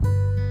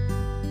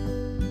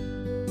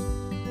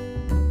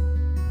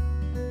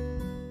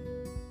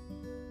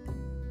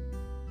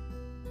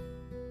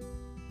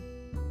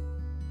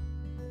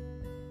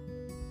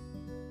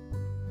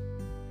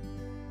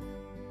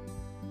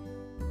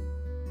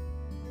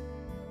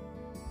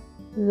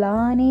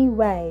Lani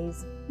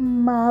Ray's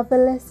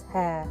Marvelous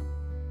Hair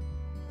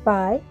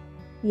by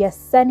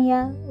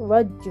Yesenia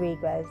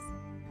Rodriguez.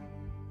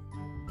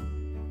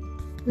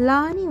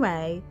 Lani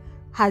Ray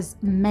has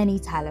many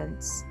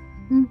talents,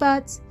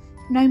 but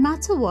no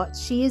matter what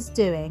she is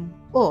doing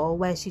or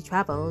where she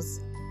travels,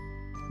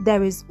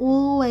 there is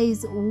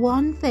always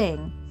one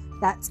thing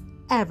that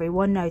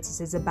everyone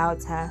notices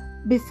about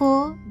her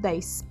before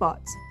they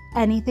spot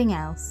anything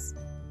else.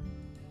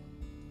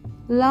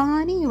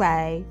 Lani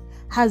Ray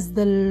has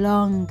the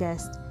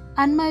longest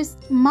and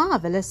most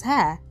marvelous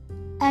hair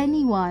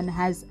anyone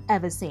has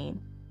ever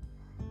seen.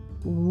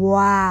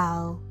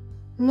 Wow,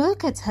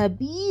 look at her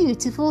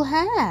beautiful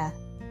hair,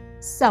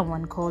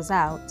 someone calls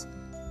out.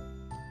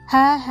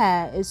 Her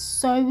hair is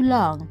so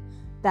long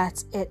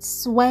that it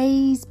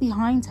sways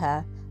behind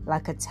her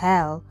like a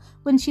tail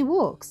when she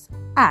walks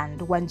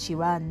and when she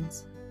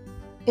runs.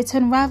 It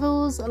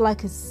unravels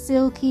like a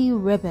silky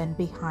ribbon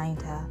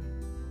behind her.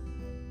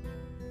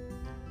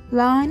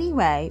 Lani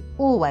Ray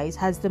always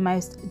has the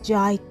most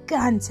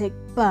gigantic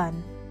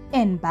bun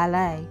in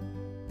ballet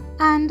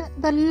and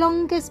the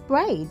longest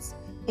braids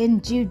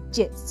in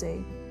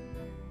jiu-jitsu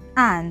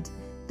and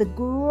the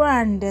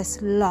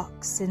grandest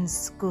locks in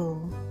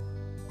school.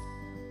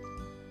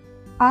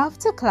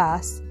 After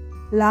class,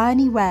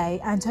 Lani Ray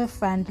and her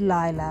friend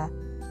Lila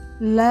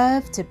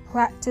love to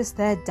practice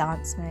their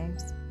dance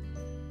moves.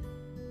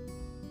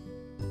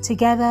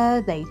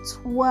 Together they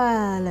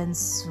twirl and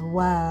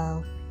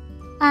swirl,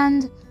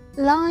 and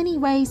Lani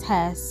Ray's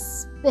hair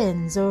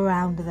spins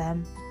around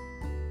them.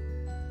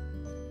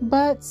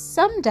 But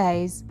some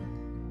days,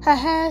 her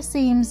hair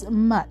seems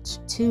much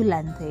too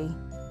lengthy.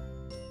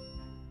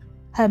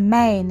 Her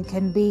mane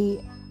can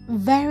be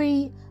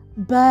very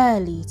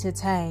burly to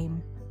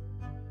tame.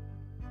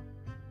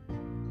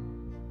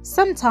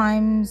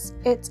 Sometimes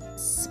it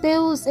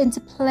spills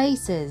into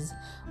places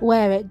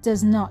where it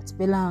does not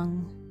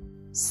belong.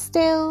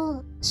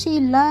 Still, she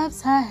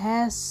loves her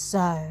hair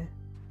so.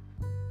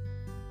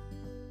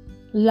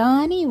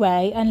 Lani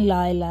Ray and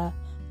Lila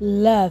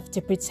love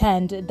to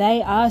pretend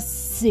they are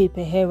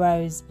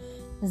superheroes.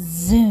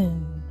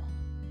 Zoom.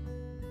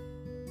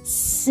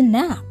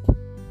 Snap.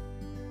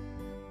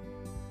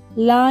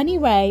 Lani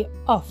Ray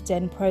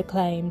often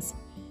proclaims,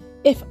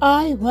 "If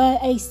I were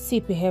a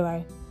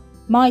superhero,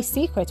 my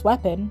secret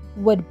weapon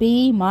would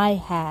be my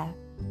hair.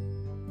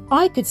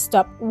 I could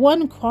stop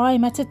one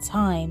crime at a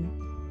time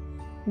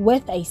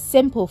with a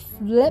simple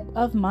flip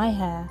of my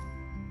hair."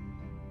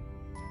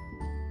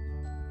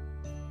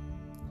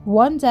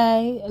 One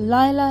day,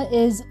 Lila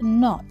is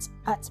not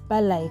at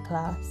ballet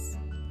class.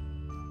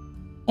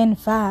 In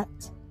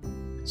fact,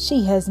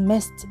 she has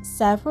missed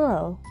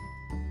several.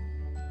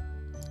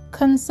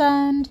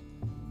 Concerned,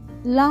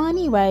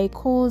 Lani Ray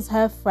calls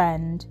her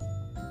friend,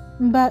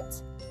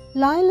 but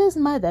Lila's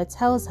mother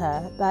tells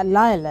her that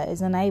Lila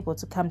is unable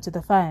to come to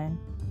the phone.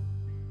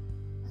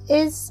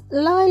 Is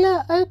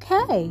Lila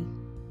okay?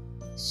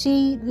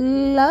 She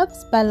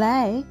loves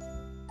ballet,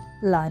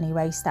 Lani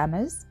Ray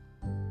stammers.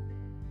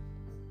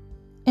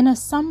 In a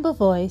somber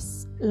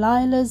voice,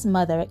 Lila's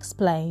mother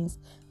explains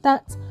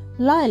that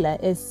Lila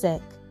is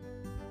sick.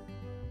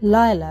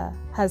 Lila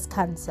has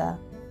cancer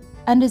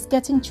and is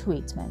getting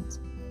treatment.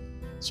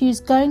 She is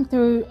going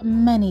through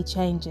many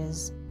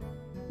changes,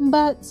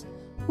 but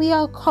we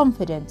are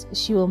confident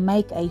she will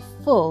make a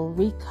full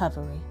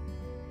recovery.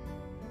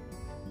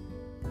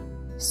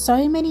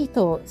 So many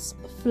thoughts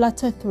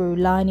flutter through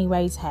Lani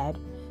Ray's head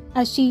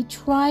as she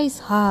tries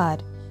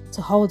hard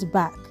to hold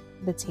back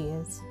the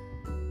tears.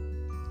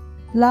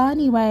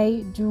 Lani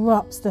Ray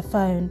drops the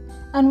phone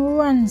and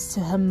runs to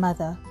her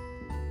mother.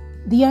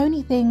 The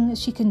only thing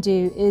she can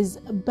do is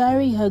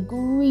bury her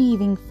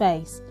grieving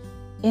face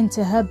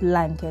into her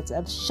blanket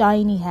of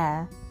shiny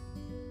hair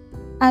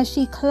as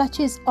she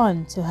clutches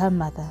on to her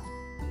mother.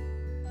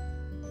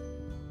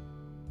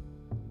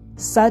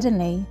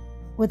 Suddenly,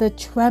 with a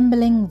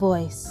trembling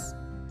voice,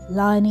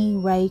 Lani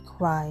Ray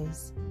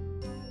cries,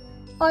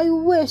 "I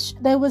wish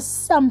there was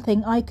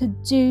something I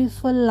could do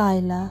for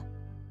Lila."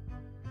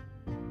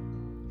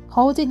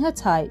 Holding her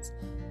tight,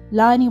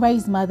 Lani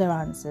Ray's mother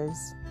answers,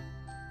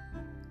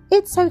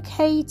 "It's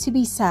okay to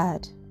be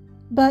sad,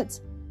 but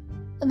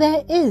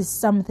there is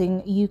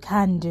something you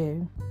can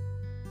do.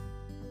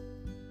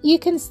 You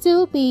can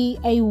still be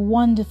a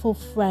wonderful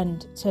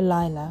friend to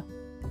Lila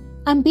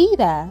and be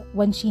there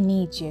when she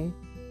needs you,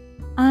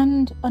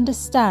 and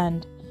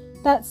understand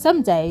that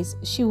some days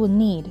she will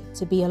need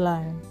to be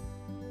alone."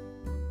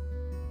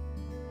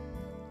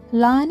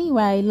 Lani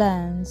Ray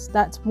learns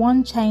that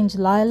one change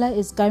Lila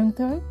is going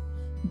through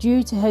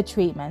due to her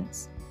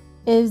treatments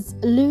is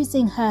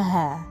losing her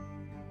hair.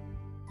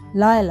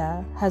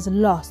 Lila has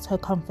lost her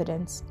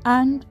confidence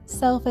and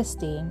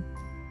self-esteem.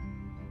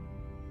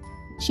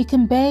 She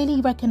can barely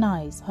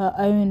recognize her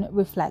own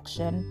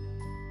reflection.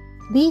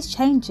 These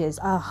changes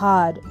are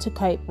hard to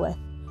cope with,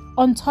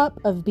 on top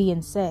of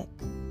being sick.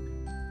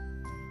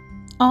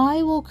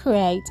 I will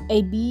create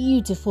a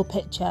beautiful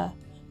picture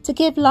to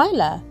give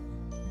Lila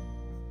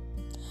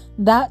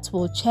that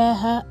will cheer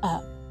her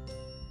up.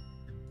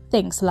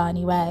 thinks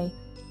Lani Wei.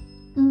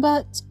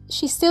 But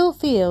she still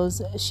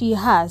feels she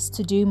has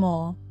to do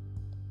more.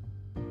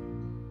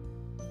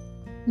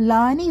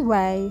 Lani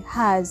Wei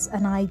has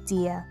an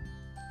idea.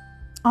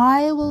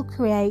 I will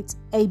create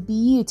a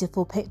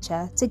beautiful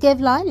picture to give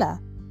Lila.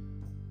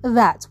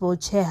 That will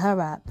cheer her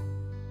up,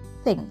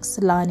 thinks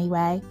Lani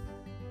Wei.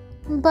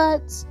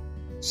 But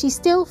she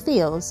still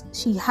feels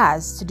she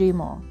has to do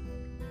more.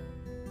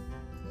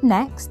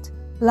 Next,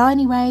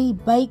 Lani Wei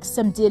bakes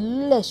some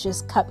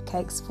delicious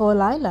cupcakes for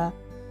Lila.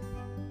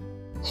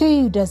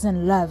 Who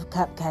doesn't love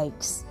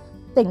cupcakes,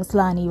 thinks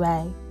Lani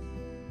Wei.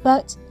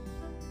 But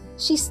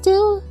she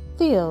still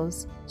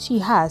feels she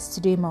has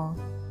to do more.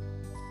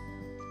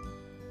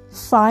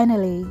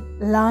 Finally,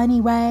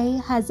 Lani Wei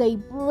has a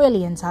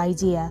brilliant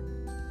idea.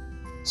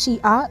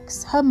 She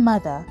asks her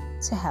mother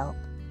to help.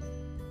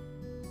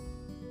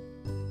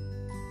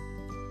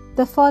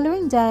 The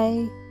following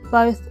day,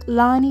 both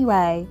Lani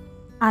Wei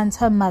and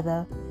her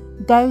mother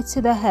go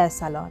to the hair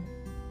salon.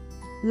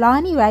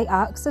 Lani Wei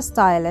asks the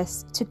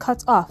stylist to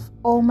cut off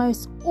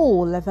almost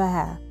all of her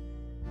hair.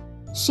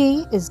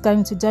 She is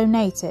going to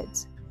donate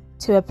it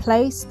to a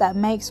place that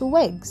makes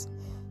wigs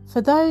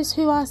for those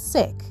who are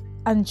sick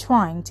and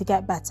trying to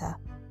get better,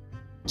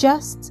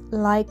 just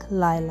like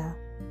Lila.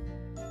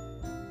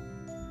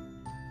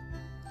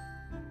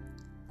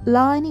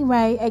 Lani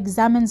Wei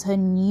examines her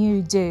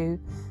new do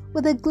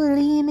with a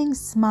gleaming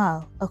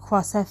smile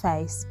across her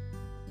face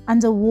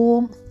and a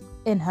warmth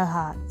in her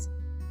heart.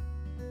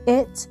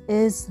 It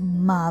is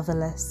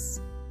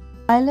marvelous.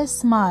 Lila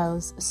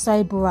smiles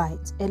so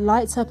bright it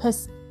lights up her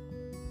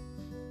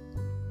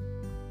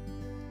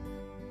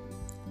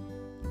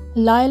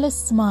Lila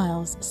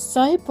smiles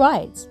so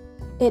bright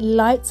it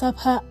lights up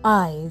her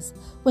eyes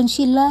when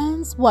she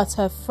learns what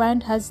her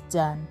friend has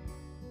done.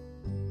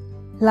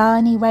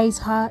 Lani Wei's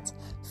heart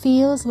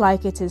feels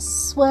like it is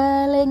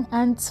swirling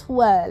and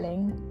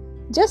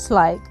twirling, just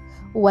like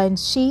when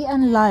she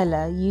and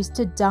Lila used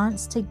to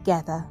dance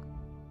together.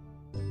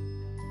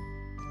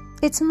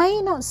 It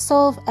may not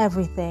solve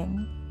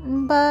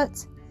everything,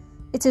 but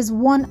it is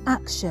one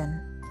action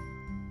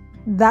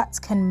that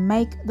can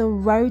make the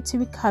road to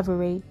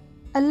recovery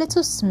a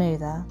little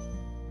smoother.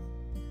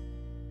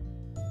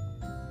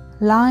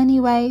 Lani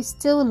Wei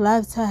still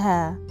loves her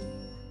hair,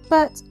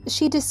 but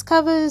she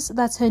discovers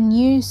that her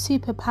new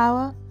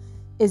superpower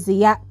is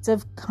the act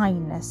of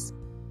kindness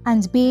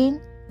and being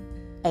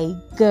a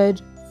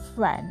good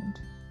friend.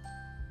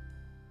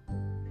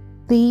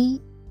 The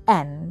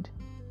end.